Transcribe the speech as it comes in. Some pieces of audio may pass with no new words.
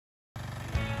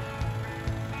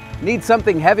Need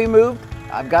something heavy moved?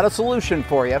 I've got a solution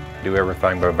for you. Do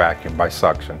everything by vacuum, by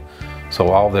suction. So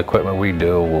all the equipment we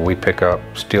do, when we pick up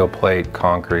steel plate,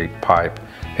 concrete, pipe,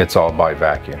 it's all by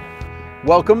vacuum.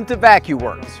 Welcome to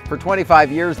Vacuworx. For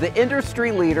 25 years, the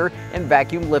industry leader in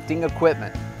vacuum lifting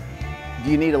equipment.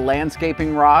 Do you need a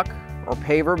landscaping rock or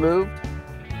paver moved?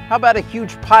 How about a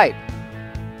huge pipe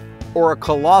or a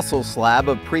colossal slab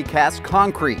of precast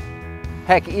concrete?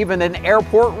 Heck, even an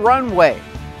airport runway.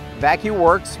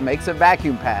 Vacuworx makes a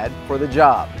vacuum pad for the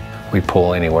job. We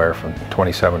pull anywhere from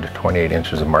 27 to 28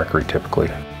 inches of mercury typically.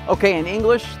 Okay, in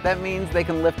English, that means they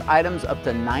can lift items up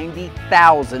to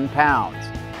 90,000 pounds.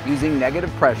 Using negative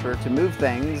pressure to move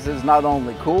things is not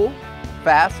only cool,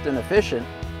 fast, and efficient,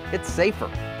 it's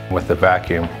safer. With the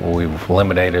vacuum, we've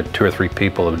eliminated 2 or 3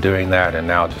 people of doing that, and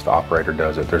now just the operator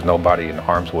does it. There's nobody in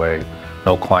harm's way,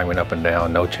 no climbing up and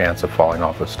down, no chance of falling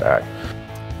off a stack.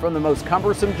 From the most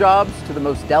cumbersome jobs to the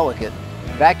most delicate,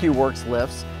 Vacuworx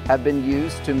lifts have been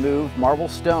used to move marble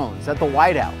stones at the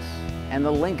White House and the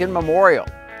Lincoln Memorial.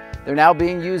 They're now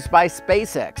being used by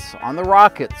SpaceX on the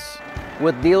rockets.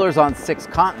 With dealers on 6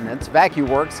 continents,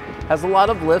 Vacuworx has a lot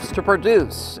of lifts to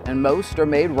produce, and most are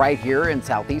made right here in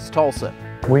Southeast Tulsa.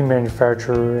 We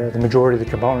manufacture the majority of the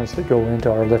components that go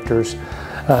into our lifters,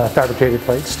 fabricated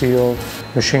plate steel,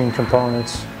 machine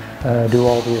components, do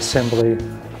all the assembly,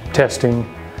 testing,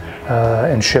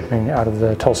 and shipping out of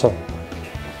the Tulsa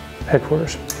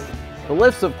headquarters. The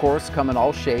lifts, of course, come in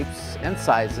all shapes and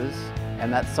sizes,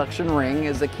 and that suction ring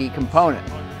is a key component.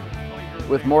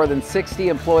 With more than 60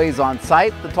 employees on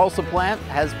site, the Tulsa plant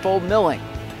has full milling,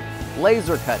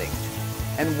 laser cutting,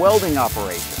 and welding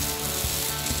operations.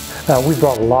 We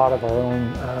brought a lot of our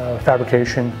own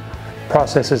fabrication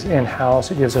processes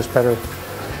in-house. It gives us better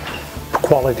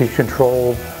quality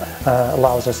control,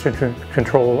 allows us to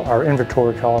control our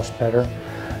inventory costs better,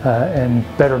 and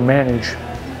better manage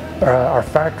our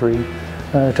factory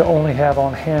to only have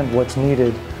on hand what's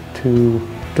needed to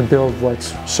build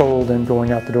what's sold and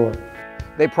going out the door.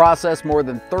 They process more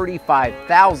than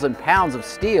 35,000 pounds of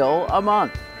steel a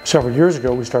month. Several years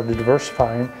ago, we started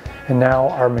diversifying, and now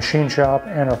our machine shop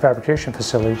and our fabrication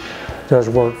facility does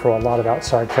work for a lot of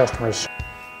outside customers.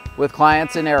 With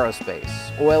clients in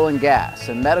aerospace, oil and gas,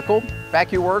 and medical,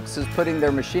 Vacuworx is putting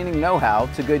their machining know-how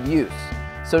to good use.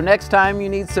 So next time you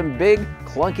need some big,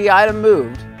 clunky item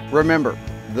moved, remember,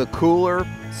 the cooler,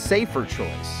 safer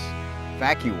choice,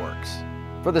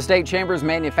 Vacuworx. For the State Chamber's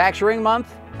Manufacturing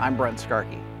Month, I'm Brent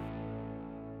Starkey.